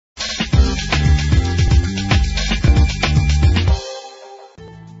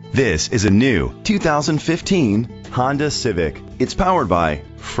This is a new 2015 Honda Civic. It's powered by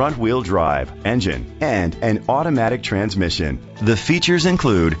front-wheel drive engine and an automatic transmission. The features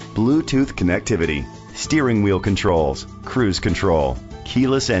include Bluetooth connectivity, steering wheel controls, cruise control,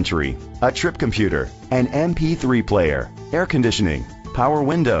 keyless entry, a trip computer, an MP3 player, air conditioning, power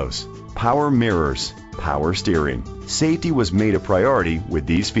windows, power mirrors, power steering. Safety was made a priority with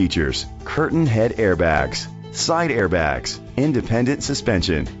these features: curtain head airbags, side airbags, independent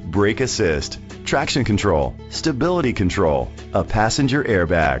suspension, brake assist, traction control, stability control, a passenger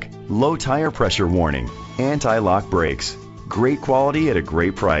airbag, low tire pressure warning, anti-lock brakes. Great quality at a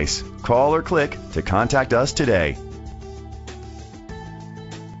great price. Call or click to contact us today.